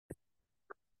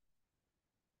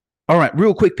All right,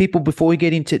 real quick, people, before we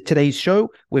get into today's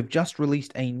show, we've just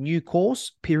released a new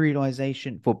course,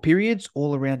 Periodization for Periods,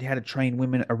 all around how to train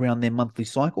women around their monthly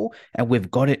cycle, and we've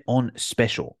got it on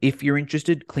special. If you're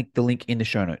interested, click the link in the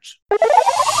show notes.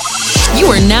 You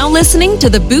are now listening to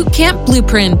the Bootcamp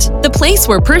Blueprint, the place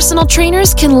where personal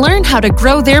trainers can learn how to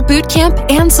grow their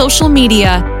bootcamp and social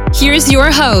media. Here's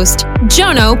your host,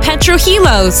 Jono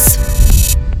Petrohilos.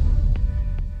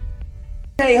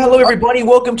 Hey, hello everybody.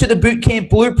 Welcome to the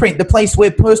Bootcamp Blueprint, the place where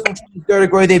personal trainers go to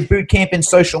grow their bootcamp and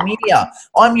social media.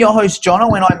 I'm your host,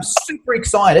 Jono, and I'm super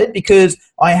excited because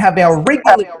I have our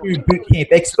regular two bootcamp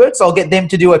experts. I'll get them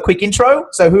to do a quick intro.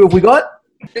 So who have we got?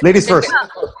 Ladies first.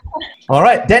 All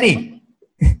right, Danny.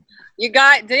 You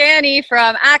got Danny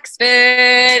from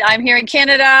AxFit. I'm here in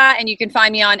Canada, and you can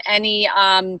find me on any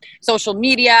social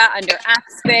media under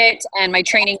AxFit, and my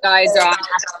training guides are on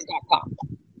axfit.com.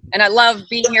 And I love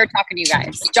being here talking to you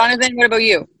guys. Jonathan, what about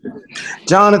you?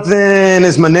 Jonathan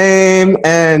is my name,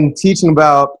 and teaching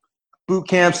about boot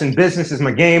camps and business is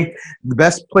my game. The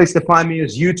best place to find me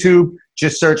is YouTube.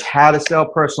 Just search how to sell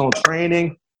personal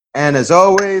training. And as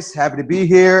always, happy to be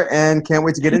here and can't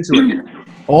wait to get into it.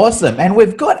 Awesome. And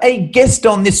we've got a guest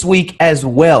on this week as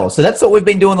well. So that's what we've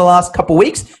been doing the last couple of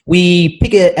weeks. We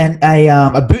pick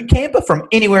a boot camper from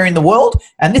anywhere in the world.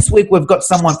 And this week we've got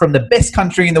someone from the best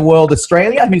country in the world,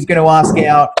 Australia, who's going to ask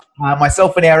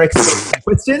myself and our experts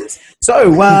questions.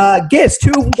 So guest,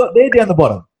 who have we got there down the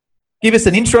bottom? Give us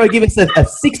an intro. Give us a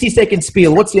 60-second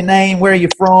spiel. What's your name? Where are you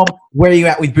from? Where are you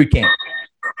at with boot camp?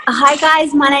 Hi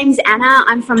guys, my name's Anna.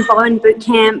 I'm from Bowen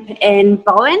Bootcamp in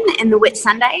Bowen in the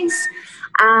Whitsundays.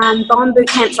 Bowen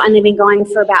Bootcamp's only been going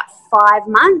for about 5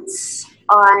 months.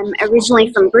 I'm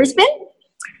originally from Brisbane,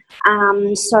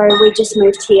 so we just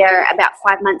moved here about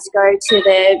 5 months ago to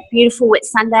the beautiful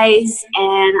Whitsundays,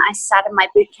 and I started my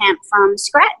bootcamp from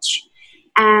scratch.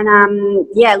 And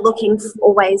looking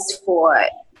always for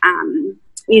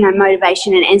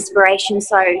motivation and inspiration.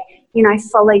 So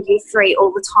follow you three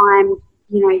all the time.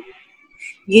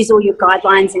 Use all your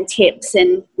guidelines and tips,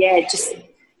 and just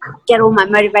get all my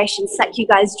motivation, suck you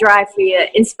guys dry for your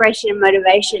inspiration and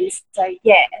motivation. So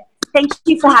thank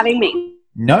you for having me.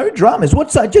 No dramas.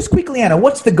 What's just quickly, Anna,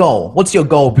 what's the goal? What's your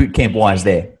goal bootcamp wise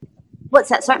there? What's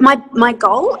that? So my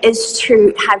goal is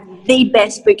to have the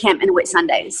best bootcamp in the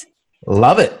Whitsundays.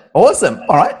 Love it. Awesome.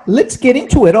 All right, let's get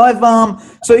into it.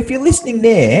 So if you're listening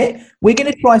there, we're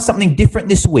going to try something different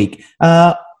this week.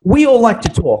 We all like to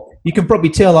talk. You can probably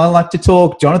tell I like to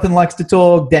talk. Jonathan likes to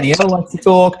talk. Danielle likes to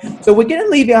talk. So we're going to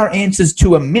leave our answers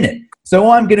to a minute. So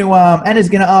I'm going to, Anna's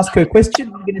going to ask her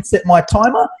question. I'm going to set my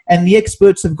timer, and the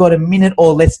experts have got a minute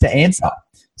or less to answer.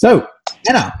 So,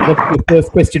 Anna, what's your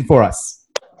first question for us?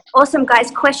 Awesome, guys.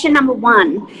 Question number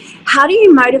 1. How do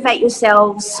you motivate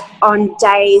yourselves on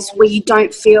days where you're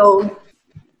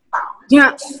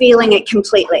not feeling it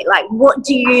completely? Like, what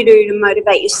do you do to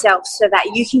motivate yourself so that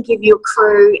you can give your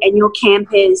crew and your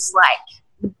campers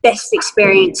the best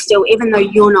experience still, even though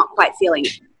you're not quite feeling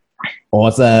it?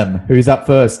 Awesome. Who's up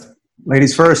first?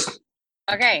 Ladies first.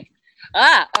 Okay.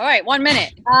 All right. 1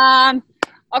 minute.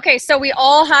 Okay. So we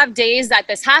all have days that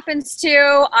this happens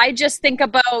to. I just think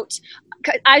about,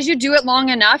 as you do it long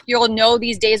enough, you'll know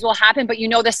these days will happen, but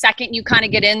the second you kind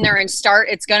of get in there and start,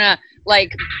 it's going to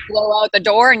blow out the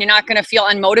door and you're not going to feel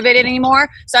unmotivated anymore.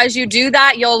 So as you do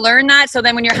that, you'll learn that. So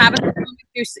then when you're having,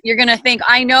 you're going to think,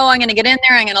 I know I'm going to get in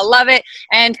there. I'm going to love it.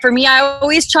 And for me, I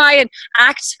always try and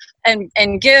act and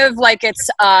give like it's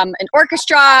an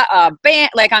orchestra, a band,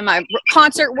 like I'm a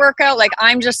concert workout. Like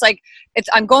I'm just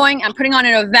I'm putting on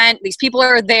an event. These people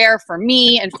are there for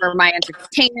me and for my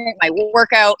entertainment, my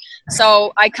workout.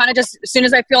 So I kind of just, as soon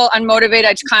as I feel unmotivated,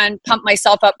 I just kind of pump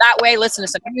myself up that way, listen to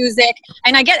some music.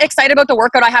 And I get excited about the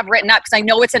workout I have written up because I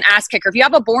know it's an ass kicker. If you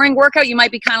have a boring workout, you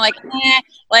might be kind of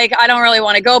I don't really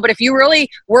want to go. But if you really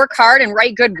work hard and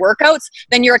write good workouts,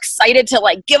 then you're excited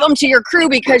to give them to your crew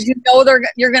because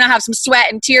you're going to have some sweat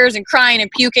and tears and crying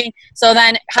and puking. So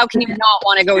then how can you not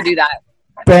want to go do that?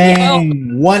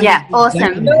 Bang.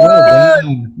 Awesome.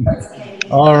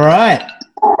 All right.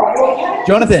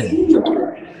 Jonathan.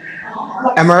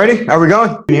 Am I ready? Are we going?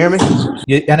 Can you hear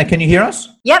me? Anna, can you hear us?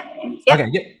 Yep. Okay,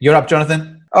 yep. You're up,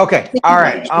 Jonathan. Okay. All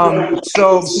right.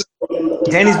 So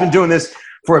Danny's been doing this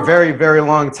for a very, very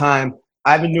long time.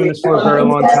 I've been doing this for a very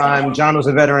long time. John was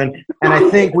a veteran. And I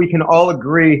think we can all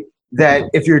agree that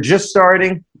if you're just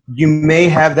starting, you may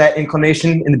have that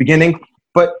inclination in the beginning.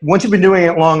 But once you've been doing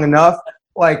it long enough,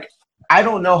 I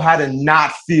don't know how to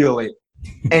not feel it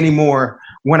anymore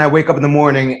when I wake up in the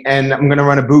morning and I'm going to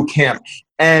run a boot camp.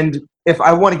 And if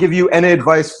I want to give you any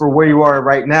advice for where you are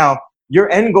right now, your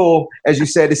end goal, as you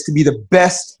said, is to be the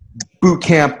best boot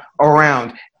camp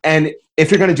around. And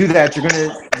if you're going to do that, you're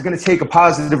going to take a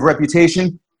positive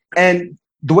reputation. And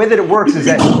the way that it works is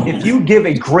that if you give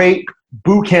a great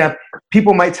boot camp,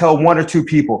 people might tell 1 or 2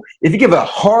 people. If you give a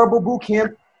horrible boot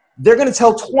camp, they're going to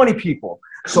tell 20 people.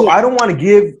 So I don't want to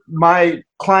give my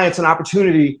clients an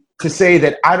opportunity to say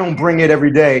that I don't bring it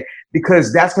every day,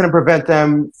 because that's going to prevent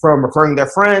them from referring their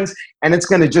friends, and it's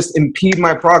going to just impede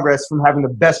my progress from having the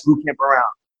best boot camp around.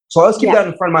 So let's keep that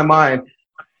in front of my mind.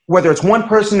 Whether it's 1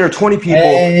 person or 20 people,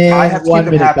 I have to keep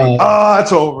them happy.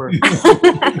 It's over.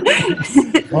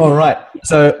 All right.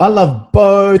 So I love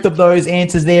both of those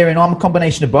answers there, and I'm a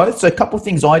combination of both. So a couple of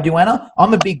things I do, Anna.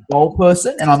 I'm a big goal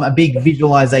person, and I'm a big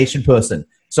visualization person.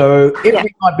 So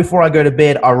every night before I go to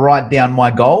bed, I write down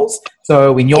my goals.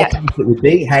 So in your case, it would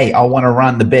be, hey, I want to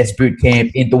run the best boot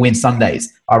camp in the Win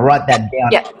Sundays. I write that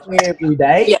down every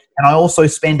day, and I also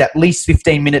spend at least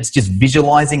 15 minutes just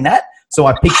visualizing that. So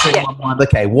I picture in my mind,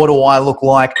 okay, what do I look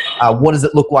like? What does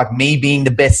it look like me being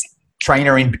the best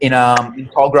trainer in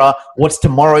Kogarah? What's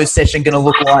tomorrow's session going to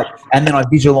look like? And then I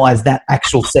visualize that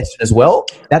actual session as well.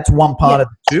 That's one part of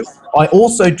it too. I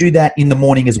also do that in the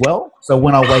morning as well. So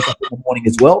when I wake up in the morning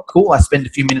as well, I spend a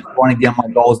few minutes writing down my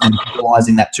goals and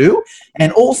visualizing that too.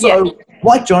 And also,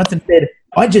 like Jonathan said,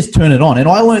 I just turn it on. And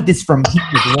I learned this from him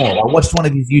as well. I watched one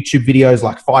of his YouTube videos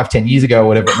like 5-10 years ago or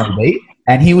whatever it may be.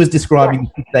 And he was describing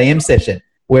the 6 a.m. session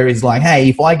where he's like, hey,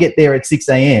 if I get there at 6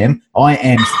 a.m., I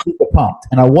am super pumped.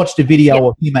 And I watched a video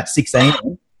of him at 6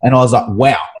 a.m. and I was like,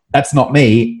 wow, that's not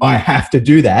me. I have to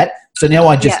do that. So now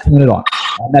I just turn it on.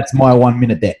 And that's my 1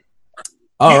 minute there.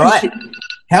 All right.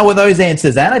 How were those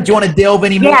answers, Anna? Do you want to delve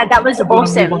any more? Yeah, that was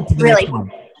awesome. Really.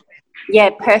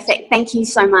 Yeah, perfect. Thank you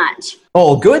so much.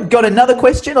 All good. Got another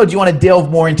question, or do you want to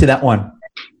delve more into that one?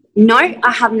 No,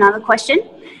 I have another question.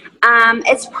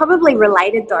 It's probably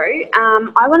related though.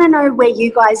 I want to know where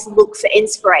you guys look for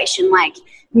inspiration. Like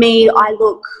me, I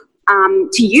look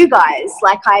to you guys.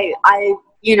 Like I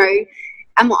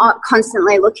I'm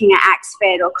constantly looking at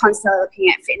AxFed or constantly looking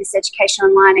at fitness education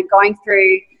online and going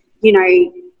through,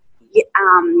 your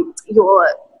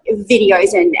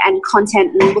videos and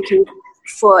content and looking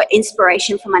for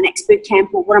inspiration for my next boot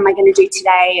camp, or what am I going to do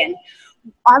today? And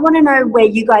I want to know where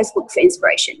you guys look for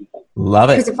inspiration. Love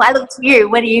it. Because if I look to you,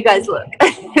 where do you guys look?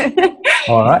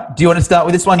 All right. Do you want to start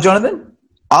with this one, Jonathan?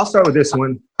 I'll start with this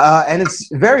one. And it's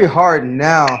very hard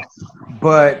now,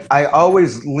 but I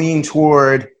always lean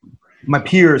toward my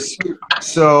peers.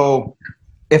 So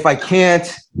if I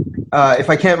can't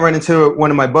run into one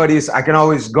of my buddies, I can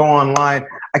always go online.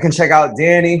 I can check out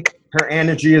Danny. Her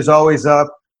energy is always up.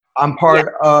 I'm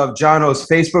part of Jono's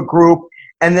Facebook group.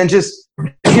 And then just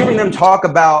hearing them talk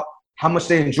about how much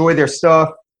they enjoy their stuff,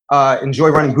 enjoy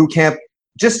running boot camp,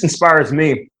 just inspires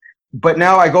me. But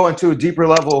now I go into a deeper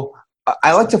level.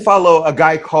 I like to follow a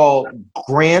guy called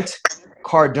Grant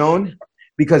Cardone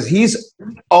because he's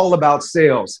all about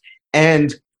sales.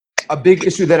 And a big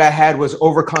issue that I had was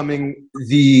overcoming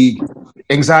the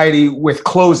anxiety with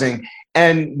closing.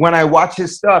 And when I watch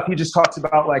his stuff, he just talks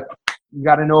about like, you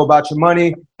got to know about your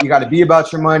money. You got to be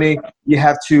about your money. You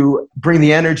have to bring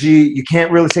the energy. You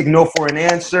can't really take no for an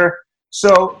answer.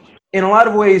 So in a lot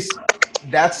of ways,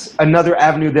 that's another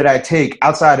avenue that I take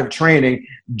outside of training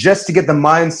just to get the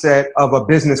mindset of a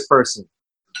business person.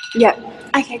 Yeah.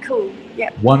 Okay, cool. Yeah.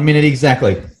 1 minute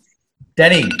exactly.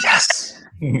 Danny. Yes.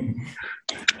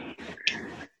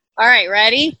 All right,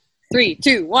 ready? 3,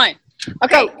 2, 1.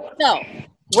 Okay, so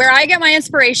where I get my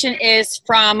inspiration is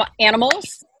from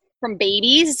animals, from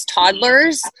babies,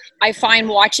 toddlers. I find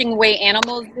watching the way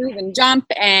animals move and jump,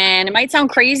 and it might sound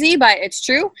crazy, but it's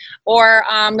true. Or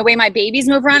the way my babies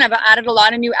move around. I've added a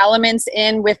lot of new elements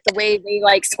in with the way they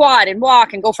like squat and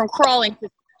walk and go from crawling to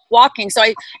walking. So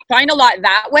I find a lot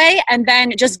that way. And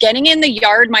then just getting in the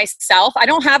yard myself. I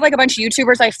don't have like a bunch of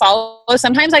YouTubers I follow.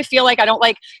 Sometimes I feel like I don't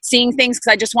like seeing things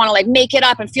because I just want to like make it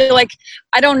up and feel like,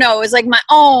 I don't know, it's like my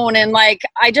own. And like,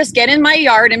 I just get in my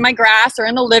yard, in my grass or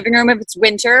in the living room if it's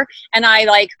winter, and I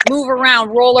like move around,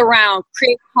 roll around,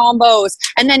 create combos.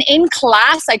 And then in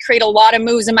class, I create a lot of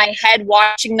moves in my head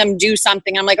watching them do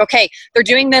something. I'm like, okay, they're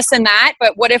doing this and that,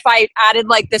 but what if I added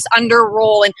like this under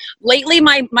roll? And lately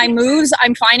my moves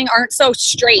I'm finding aren't so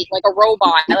straight like a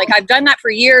robot. Like I've done that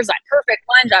for years, that perfect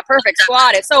lunge, that perfect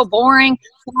squat. It's so boring.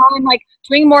 So I'm like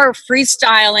doing more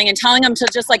freestyling and telling them to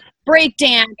just like break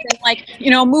dance and like,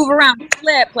 you know, move around,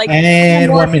 flip. Like,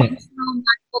 and 1 minute.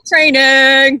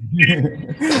 Training.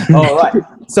 All right.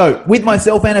 So with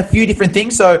myself and a few different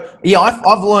things. So yeah,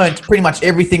 I've learned pretty much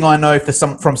everything I know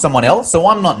from someone else. So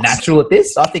I'm not natural at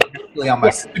this. I think naturally I'm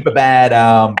a super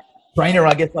bad trainer,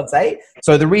 I guess I'd say.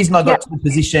 So the reason I got to the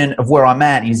position of where I'm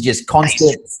at is just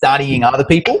constant studying other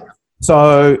people.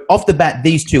 So off the bat,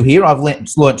 these two here, I've learned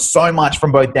so much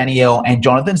from both Danielle and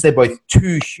Jonathan. They're both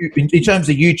in terms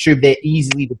of YouTube, they're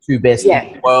easily the two best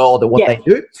in the world at what they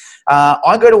do.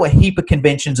 I go to a heap of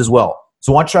conventions as well.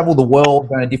 So I travel the world,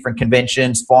 going to different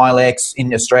conventions, Filex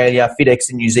in Australia, FitX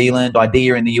in New Zealand,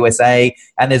 IDEA in the USA,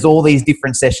 and there's all these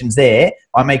different sessions there.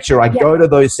 I make sure I go to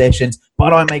those sessions,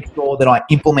 but I make sure that I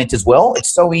implement as well.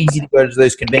 It's so easy to go to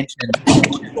those conventions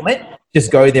and implement. Just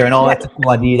go there and, that's a cool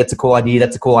idea, that's a cool idea,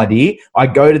 that's a cool idea. I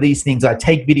go to these things, I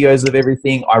take videos of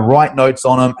everything, I write notes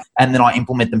on them, and then I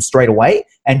implement them straight away.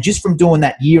 And just from doing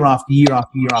that year after year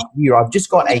after year after year, I've just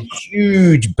got a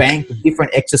huge bank of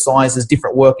different exercises,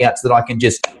 different workouts that I can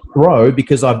just throw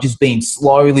because I've just been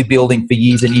slowly building for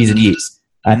years and years and years.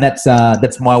 And that's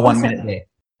my 1 minute there.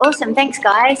 Awesome. Thanks,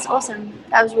 guys. Awesome.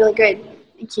 That was really good.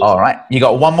 Thank you. All right. You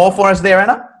got one more for us there,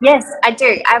 Anna? Yes, I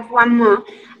do. I have one more.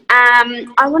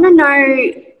 I want to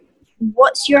know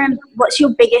what's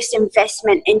your biggest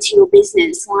investment into your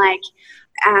business? Like,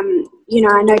 I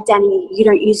know, Danny, you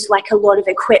don't use like a lot of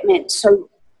equipment. So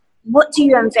what do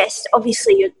you invest?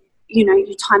 Obviously, your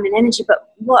time and energy,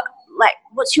 but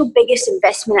what's your biggest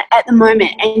investment at the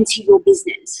moment into your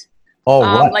business? Oh,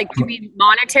 right. Like, you mean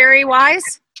monetary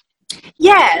wise?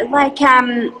 Yeah,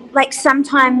 like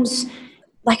sometimes,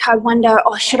 like I wonder,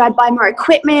 should I buy more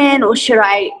equipment, or should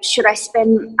I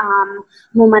spend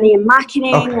more money in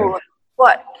marketing, or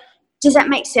what? Does that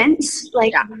make sense?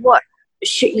 Like, what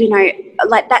should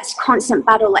like that's constant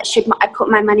battle. Like, should I put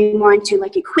my money more into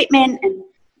like equipment and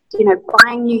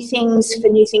buying new things to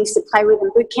play with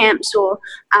in boot camps, or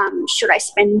should I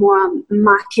spend more on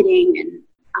marketing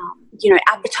and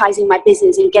advertising my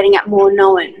business and getting it more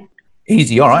known?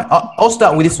 Easy. All right. I'll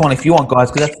start with this one if you want,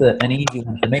 guys, because that's an easy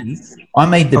one for me. I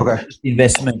made the best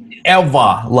investment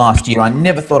ever last year. I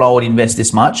never thought I would invest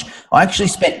this much. I actually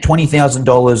spent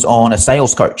 $20,000 on a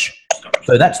sales coach.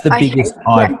 So that's the biggest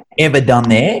I've ever done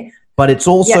there. But it's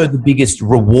also the biggest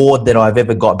reward that I've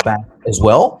ever got back as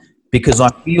well, because I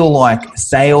feel like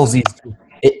sales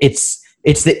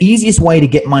it's the easiest way to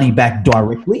get money back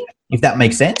directly, if that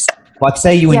makes sense. Like,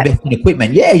 say you invest in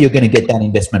equipment, you're going to get that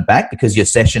investment back because your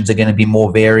sessions are going to be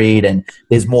more varied and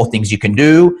there's more things you can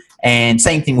do. And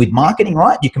same thing with marketing,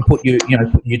 right? You can put your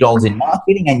dollars in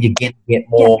marketing and you get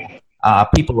more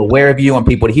people aware of you and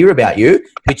people to hear about you,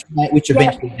 which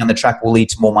eventually down the track will lead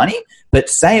to more money. But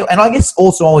and I guess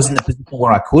also I was in the position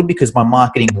where I could, because my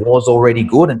marketing was already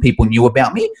good and people knew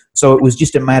about me. So it was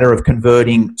just a matter of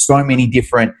converting so many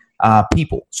different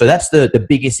people. So that's the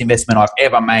biggest investment I've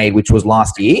ever made, which was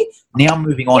last year. Now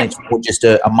moving on, it's more just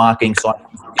a marketing side,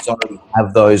 because I already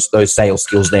have those sales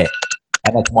skills there.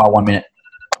 And that's my 1 minute.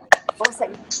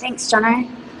 Awesome. Thanks,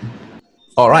 Jono.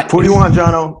 All right. Who do you want,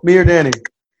 Jono? Me or Danny?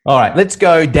 All right. Let's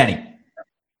go, Danny.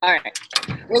 All right.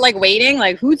 We're like waiting,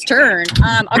 like whose turn?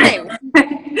 Okay.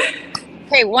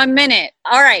 Okay, 1 minute.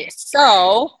 All right.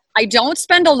 So I don't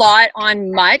spend a lot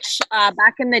on much.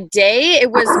 Back in the day,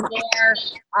 it was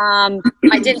more,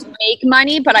 I didn't make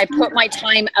money, but I put my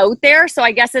time out there. So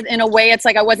I guess in a way, it's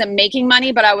like I wasn't making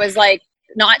money, but I was like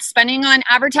not spending on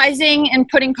advertising and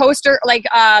putting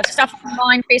stuff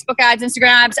online, Facebook ads, Instagram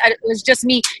ads. It was just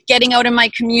me getting out in my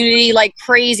community like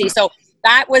crazy. So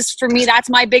that was, for me,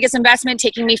 that's my biggest investment,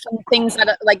 taking me from things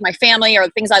that like my family or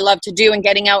things I love to do and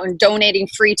getting out and donating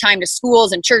free time to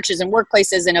schools and churches and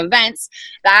workplaces and events.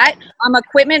 That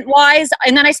equipment wise,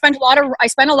 and then I spent a lot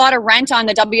of rent on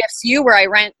the WFCU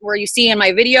where you see in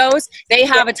my videos. They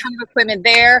have a ton of equipment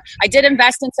there. I did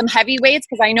invest in some heavy weights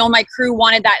because I know my crew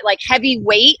wanted that like heavy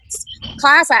weights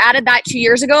class. I added that 2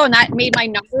 years ago, and that made my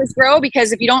numbers grow,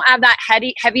 because if you don't have that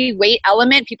heavy weight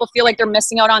element, people feel like they're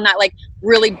missing out on that, like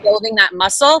really building that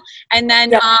muscle. And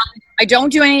then I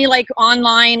don't do any like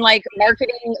online like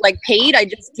marketing like paid. I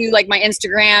just do like my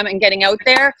Instagram and getting out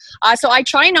there. So I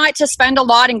try not to spend a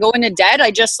lot and go into debt.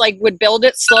 I just like would build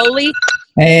it slowly.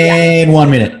 And 1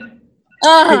 minute.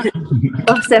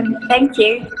 Awesome. Thank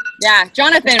you. Yeah.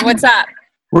 Jonathan, what's up?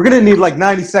 We're going to need like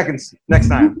 90 seconds next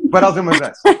time, but I'll do my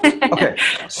best. Okay,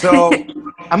 so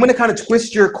I'm going to kind of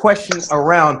twist your question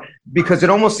around, because it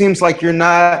almost seems like you're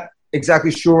not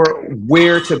exactly sure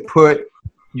where to put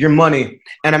your money.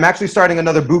 And I'm actually starting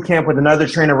another boot camp with another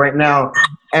trainer right now.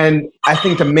 And I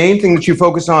think the main thing that you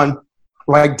focus on,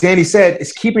 like Danny said,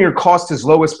 is keeping your costs as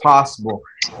low as possible.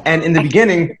 And in the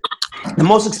beginning, the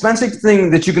most expensive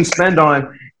thing that you can spend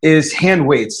on is hand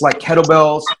weights, like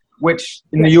kettlebells, which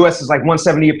in the US is like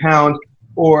 $170 a pound,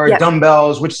 or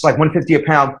dumbbells, which is like $150 a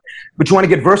pound. But you want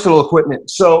to get versatile equipment.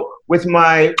 So with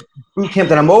my boot camp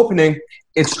that I'm opening,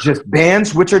 it's just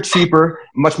bands, which are cheaper,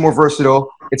 much more versatile.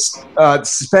 It's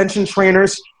suspension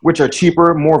trainers, which are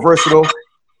cheaper, more versatile.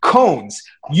 cones.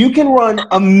 You can run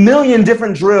a million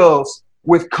different drills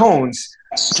with cones,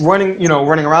 running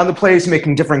around the place,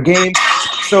 making different games.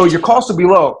 So your costs will be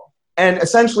low. And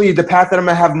essentially the path that I'm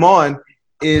gonna have them on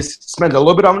is spend a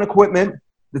little bit on equipment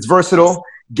that's versatile,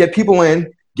 get people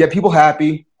in, get people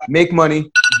happy, make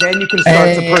money. Then you can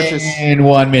start to purchase. In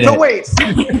 1 minute. No, wait.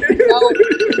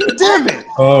 Damn it.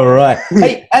 All right.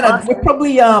 Hey, Anna, we're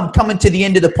probably coming to the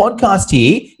end of the podcast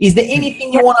here. Is there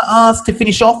anything you want to ask to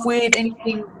finish off with?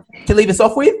 Anything to leave us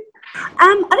off with?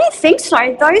 I don't think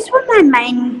so. Those were my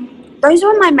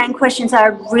main questions that I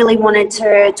really wanted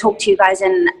to talk to you guys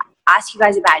and ask you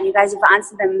guys about, and you guys have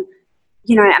answered them,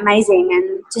 amazing.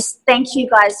 And just thank you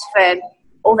guys for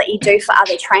all that you do for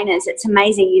other trainers. It's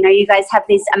amazing. You guys have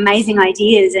these amazing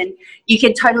ideas and you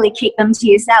can totally keep them to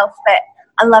yourself, but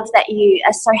I love that you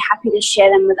are so happy to share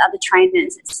them with other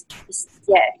trainers. It's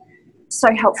so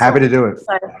helpful. Happy to do it.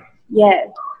 So, yeah.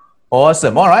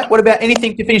 Awesome. All right. What about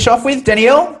anything to finish off with,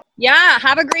 Danielle? Yeah,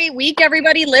 have a great week,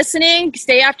 everybody listening.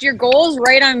 Stay after your goals,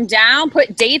 write them down,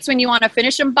 put dates when you want to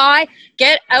finish them by.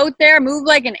 Get out there, move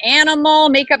like an animal,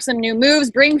 make up some new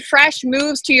moves, bring fresh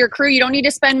moves to your crew. You don't need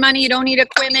to spend money, you don't need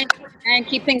equipment, and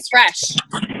keep things fresh.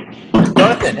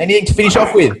 Jonathan, anything to finish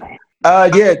off with?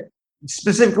 Yeah,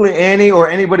 specifically Annie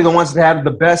or anybody that wants to have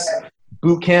the best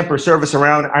boot camp or service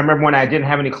around. I remember when I didn't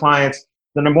have any clients,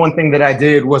 the number one thing that I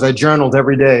did was I journaled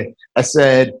every day. I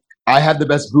said, I have the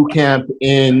best boot camp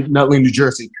in Nutley, New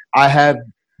Jersey. I have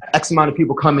X amount of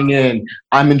people coming in.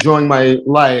 I'm enjoying my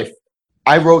life.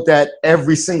 I wrote that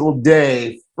every single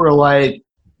day for like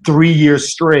 3 years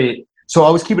straight. So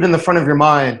always keep it in the front of your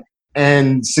mind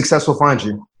and success will find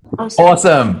you.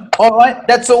 Awesome. All right.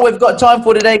 That's all we've got time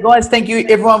for today, guys. Thank you,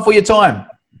 everyone, for your time.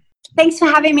 Thanks for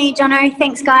having me, Jono.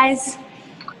 Thanks, guys.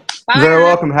 Bye. You're very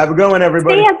welcome. Have a good one,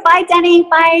 everybody. See ya. Bye, Danny.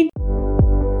 Bye.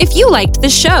 If you liked the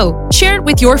show, share it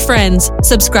with your friends,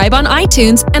 subscribe on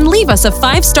iTunes, and leave us a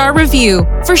 5-star review.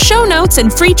 For show notes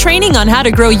and free training on how to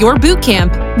grow your boot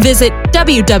camp, visit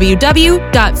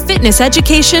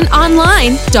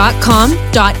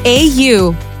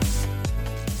www.fitnesseducationonline.com.au.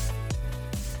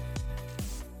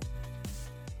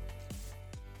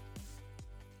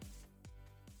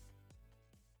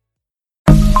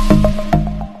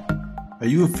 Are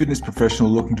you a fitness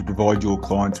professional looking to provide your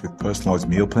clients with personalised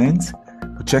meal plans?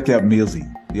 Well, check out Mealsy,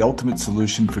 the ultimate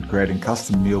solution for creating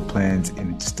custom meal plans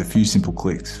in just a few simple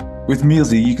clicks. With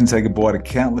Mealsy, you can say goodbye to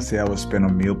countless hours spent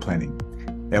on meal planning.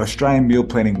 Our Australian meal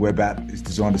planning web app is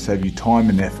designed to save you time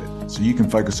and effort, so you can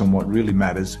focus on what really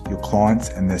matters, your clients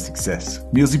and their success.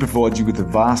 Mealsy provides you with a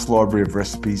vast library of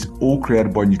recipes, all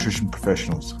created by nutrition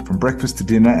professionals. From breakfast to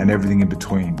dinner and everything in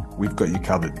between, we've got you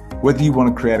covered. Whether you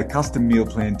want to create a custom meal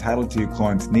plan tailored to your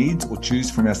client's needs or choose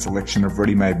from our selection of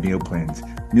ready-made meal plans,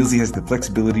 Mealsy has the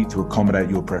flexibility to accommodate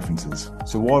your preferences.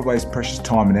 So why waste precious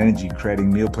time and energy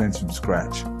creating meal plans from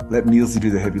scratch? Let Mealsy do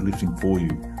the heavy lifting for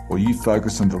you, or you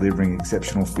focus on delivering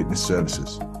exceptional fitness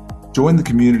services. Join the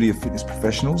community of fitness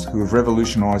professionals who have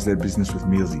revolutionised their business with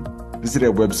Mealsy. Visit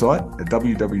our website at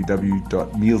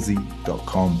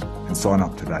www.mealsy.com and sign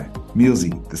up today.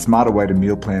 Mealsy, the smarter way to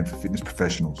meal plan for fitness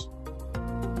professionals.